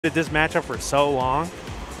did this matchup for so long,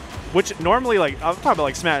 which normally, like, I'm talking about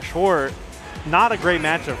like Smash 4, not a great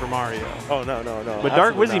matchup for Mario. Oh, no, no, no. But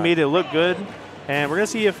Dark Wizzy made it look good, and we're going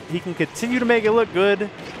to see if he can continue to make it look good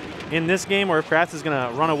in this game, or if Craftis is going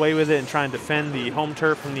to run away with it and try and defend the home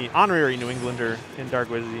turf from the honorary New Englander in Dark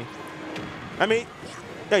Wizzy. I mean,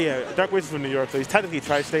 yeah, Dark Wizzy's from New York, so he's technically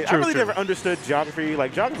tri-state. I really never understood geography.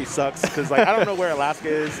 Like, geography sucks, because, like, I don't know where Alaska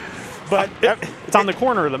is. But it's on the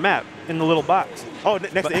corner of the map in the little box. Oh,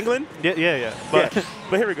 next to England? Yeah. But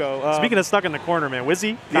here we go. Speaking of stuck in the corner, man,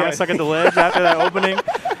 Wizzy kind of stuck at the ledge after that opening.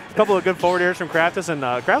 A couple of good forward airs from Craftis, and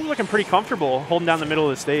Craftis looking pretty comfortable holding down the middle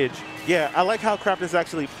of the stage. Yeah, I like how Craftis is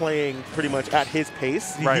actually playing pretty much at his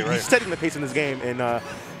pace. He's setting the pace in this game and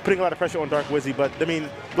putting a lot of pressure on Dark Wizzy. But, I mean,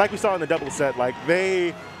 like we saw in the double set, like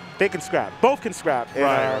they can scrap. Both can scrap.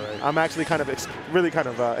 And I'm actually kind of really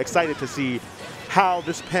excited to see how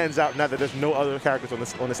this pans out now that there's no other characters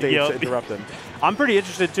on the stage to interrupt them. I'm pretty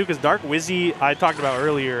interested too, because Dark Wizzy, I talked about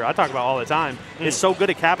earlier, I talk about all the time, is so good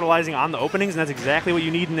at capitalizing on the openings, and that's exactly what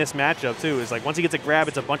you need in this matchup too. Is like once he gets a grab,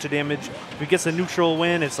 it's a bunch of damage. If he gets a neutral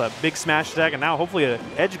win, it's a big smash attack, and now hopefully an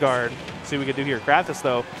edge guard. See what we can do here. Craftis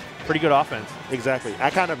though, pretty good offense. Exactly. I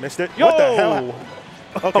kind of missed it. Yo! What the hell?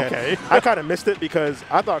 Okay. I kind of missed it because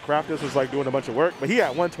I thought Craftis was like doing a bunch of work, but he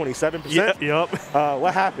had 127%. Yep.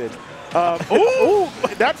 What happened? Ooh,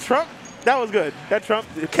 that Trump, that was good. That Trump,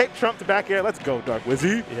 cape Trump to back air. Let's go, Dark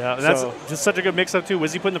Wizzy. Yeah, and that's just such a good mix-up, too.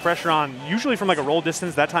 Wizzy putting the pressure on, usually from like a roll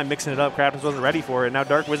distance. That time mixing it up. Craftis wasn't ready for it. Now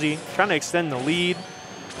Dark Wizzy trying to extend the lead.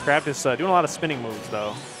 Craftis doing a lot of spinning moves,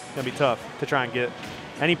 though. It's going to be tough to try and get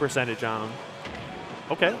any percentage on him.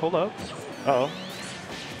 Okay, hold up. Uh-oh.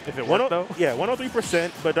 If it worked, though. Yeah,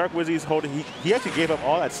 103%, but Dark Wizzy's holding. He actually gave up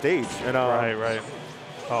all that stage. And, right.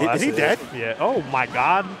 Oh, is he dead? Yeah. Oh, my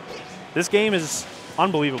God. This game is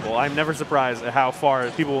unbelievable. I'm never surprised at how far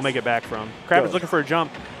people will make it back from. Craftis looking for a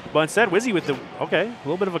jump, but instead Wizzy with the, a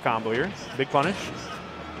little bit of a combo here. Big punish.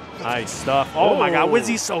 Nice stuff. Oh, my God.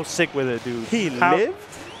 Wizzy's so sick with it, dude. He lived?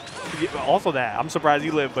 Also that. I'm surprised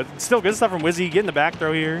he lived, but still good stuff from Wizzy. Getting the back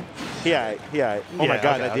throw here. Yeah. Oh, my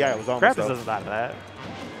God. That DI was almost Craftis doesn't die to that,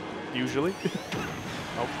 usually.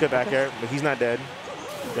 Good back air, but he's not dead.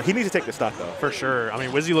 But he needs to take the stock, though. For sure. I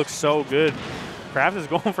mean, Wizzy looks so good. Craftis is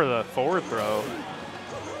going for the forward throw.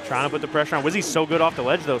 Trying to put the pressure on. Wizzy's so good off the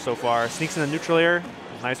ledge, though, so far. Sneaks in the neutral air.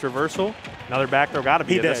 Nice reversal. Another back throw. Got to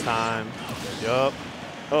be it this time. Yup.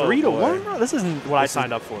 Oh, 3-1, bro? This isn't what I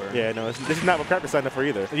signed up for. Yeah, no, this is not what Craftis signed up for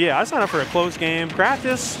either. Yeah, I signed up for a close game.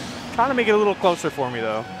 Craftis trying to make it a little closer for me,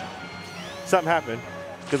 though. Something happened.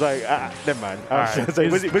 Because, like, never mind.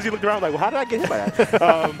 Wizzy looked around like, well, how did I get hit by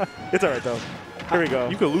that? It's all right, though. Here we go.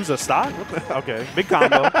 You could lose a stock? Okay, big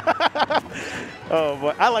combo. Oh,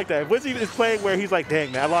 boy. I like that. Wizzy is playing where he's like,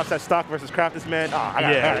 dang, man, I lost that stock versus Craftis, man. Oh,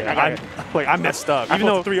 I messed up. Even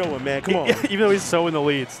though 3-0, man, come on. Even though he's so in the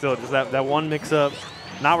lead still, just that one mix-up,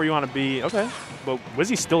 not where you want to be. Okay, but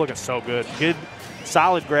Wizzy's still looking so good. Good,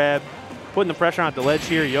 solid grab. Putting the pressure on at the ledge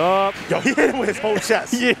here. Yup. Yo, he hit him with his whole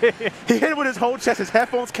chest. Yeah. He hit him with his whole chest. His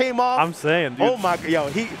headphones came off. I'm saying, dude. Oh, my God. Yo,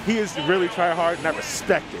 he is really trying hard, and I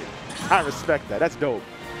respect it. I respect that. That's dope.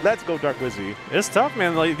 Let's go, Dark Wizzy. It's tough,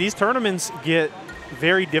 man. Like, these tournaments get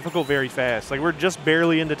very difficult very fast. Like, we're just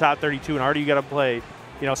barely into top 32, and already you got to play,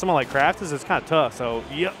 someone like Craftis, it's kind of tough. So,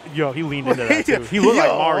 yo, he leaned into that, too. He looked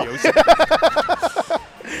like Mario.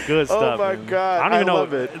 Good stuff, Oh, my God. I don't even know.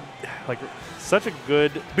 Love it. Like, such a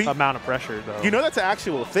good amount of pressure, though. You know that's an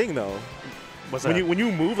actual thing, though. What's that? When you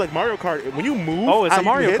move, like Mario Kart, when you move. Oh, it's a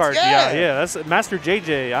Mario Kart. Yeah. Yeah. That's Master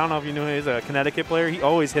JJ. I don't know if you knew him. He's a Connecticut player. He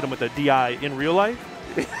always hit him with a DI in real life.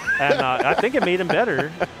 And I think it made him better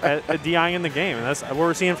at DI in the game. And that's what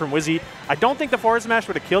we're seeing from Wizzy. I don't think the forward smash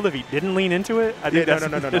would have killed if he didn't lean into it. I think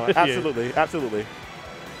no. Absolutely. Absolutely.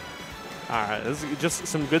 All right, this is just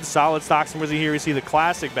some good solid stocks from Wizzy here. We see the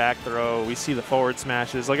classic back throw. We see the forward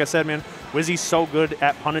smashes. Like I said, man, Wizzy's so good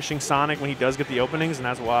at punishing Sonic when he does get the openings, and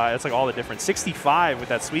that's why it's like all the difference. 65 with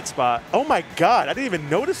that sweet spot. Oh my God, I didn't even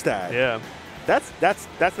notice that. Yeah, that's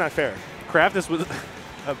not fair. Craftis was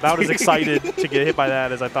about as excited to get hit by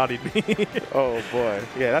that as I thought he'd be. Oh boy,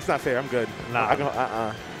 yeah, that's not fair. I'm good.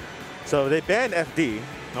 Nah. So they banned FD.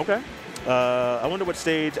 Okay. I wonder what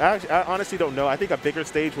stage. I honestly don't know. I think a bigger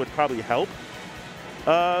stage would probably help.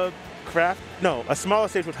 A smaller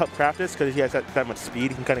stage would help Craftis because he has that much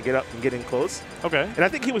speed. He can kind of get up and get in close. Okay. And I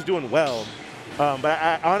think he was doing well, but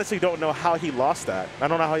I honestly don't know how he lost that. I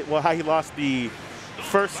don't know how he lost the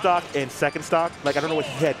first stock and second stock. Like, I don't know what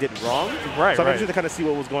he did wrong. Right. So I'm interested to kind of see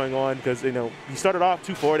what was going on because he started off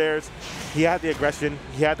 2 forward airs. He had the aggression.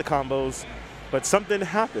 He had the combos. but something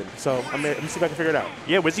happened. So let me see if I can figure it out.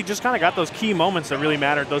 Yeah, Wizzy just kind of got those key moments that really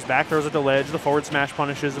mattered. Those back throws at the ledge, the forward smash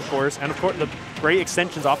punishes, of course, and of course the great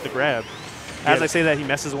extensions off the grab. As I say that, he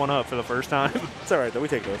messes one up for the first time. It's all right, though. We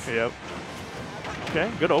take those. Yep.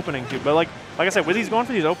 Okay, good opening, too. But like I said, Wizzy's going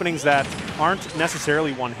for these openings that aren't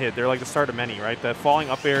necessarily one hit. They're like the start of many, right? The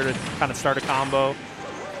falling up air to kind of start a combo.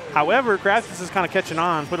 However, Craftis is kind of catching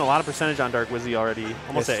on, putting a lot of percentage on Dark Wizzy already,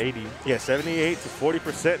 almost at 80. Yeah, 78 to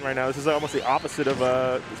 40% right now. This is almost the opposite of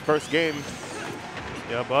his first game.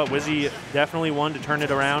 Yeah, but Wizzy definitely won to turn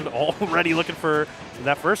it around. Already looking for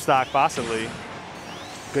that first stock, possibly.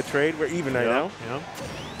 Good trade. We're even right now. Yep.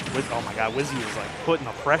 Oh my God, Wizzy is like putting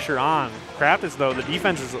the pressure on. Craftis, though, the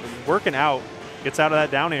defense is working out. Gets out of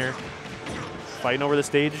that down air. Fighting over the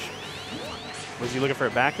stage. Wizzy looking for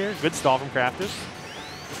a back air. Good stall from Craftis.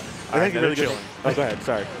 I think they're really chilling. Oh, go ahead.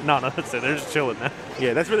 Sorry. No, that's it. They're just chilling, man.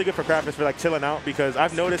 Yeah, that's really good for Craftis for like chilling out, because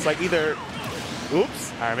I've noticed like either.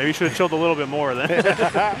 Oops. All right, maybe you should have chilled a little bit more then.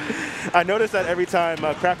 I noticed that every time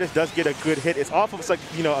Craftis does get a good hit, it's almost like,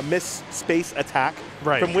 you know, a miss space attack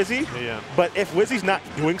from Wizzy. Yeah. But if Wizzy's not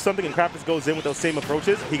doing something and Craftis goes in with those same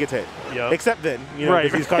approaches, he gets hit. Yep. Except then, you know,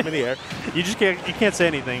 because he's caught him in the air. You can't say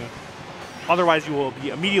anything. Otherwise, you will be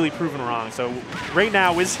immediately proven wrong. So right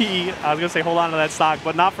now, Wizzy, I was going to say hold on to that stock,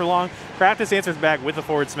 but not for long. Craftis answers back with a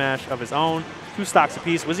forward smash of his own. 2 stocks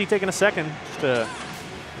apiece. Wizzy taking a second just to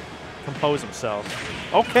compose himself.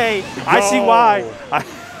 Okay, I see why.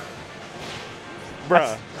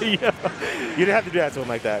 Bruh. Yeah. You didn't have to do that to him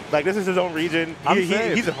like that. Like, this is his own region.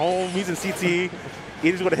 He's at home. He's in CT.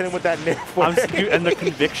 He's just going to hit him with that nair. And the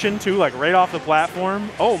conviction, too, like right off the platform.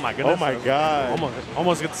 Oh, my goodness. Oh, my God.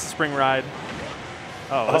 Almost gets the spring ride.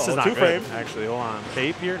 Oh, this is not good. Frame. Actually, hold on.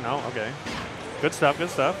 Tape here? No? Okay. Good stuff, good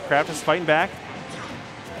stuff. Craftis fighting back.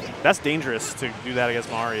 That's dangerous to do that against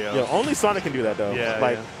Mario. Yo, only Sonic can do that, though. Yeah,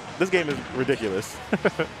 like, this game is ridiculous.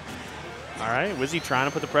 All right, Wizzy trying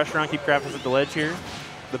to put the pressure on, keep Craftis at the ledge here.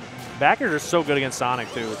 The backers are so good against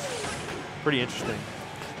Sonic, too. It's pretty interesting.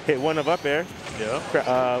 Hit one of up air.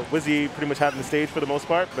 Yeah. Wizzy pretty much having the stage for the most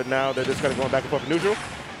part, but now they're just kind of going back and forth neutral.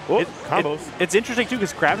 Oh, combos. It's interesting, too,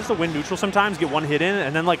 because Craftis will win neutral sometimes, get one hit in,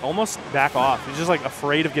 and then, like, almost back off. He's just, like,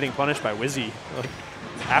 afraid of getting punished by Wizzy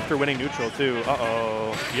after winning neutral, too.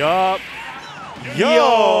 Uh-oh. Yup.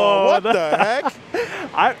 Yo, what the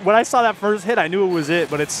heck? When I saw that first hit, I knew it was it,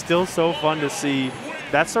 but it's still so fun to see.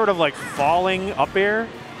 That sort of, like, falling up air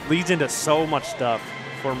leads into so much stuff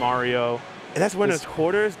for Mario. And that's winner's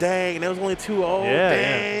quarters? Dang, and that was only 2-0. Yeah,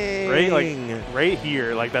 dang. Yeah. Right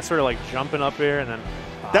here, like, that sort of, like, jumping up air, and then...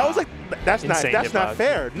 That was like, that's not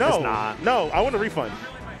fair. No, it's not. No, I want a refund.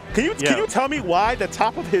 Can you tell me why the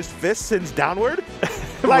top of his fist sends downward?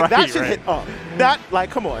 Like, that should hit up. That, like,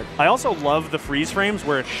 come on. I also love the freeze frames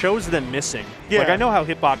where it shows them missing. Yeah. Like, I know how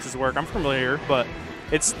hitboxes work. I'm familiar, but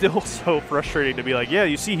it's still so frustrating to be like, yeah,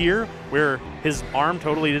 you see here where his arm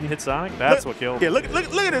totally didn't hit Sonic? That's what killed. Yeah, look at this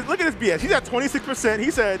BS. He's at 26%.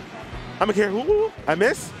 He said, I'm going to care who? I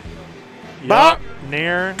miss? Yep. Bop.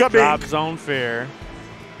 Nair, drop zone fair.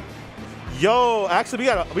 Yo, actually,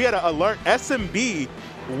 we got an alert. SMB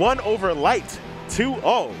won over Light 2-0.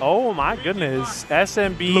 Oh my goodness.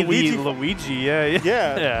 SMB Luigi,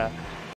 yeah.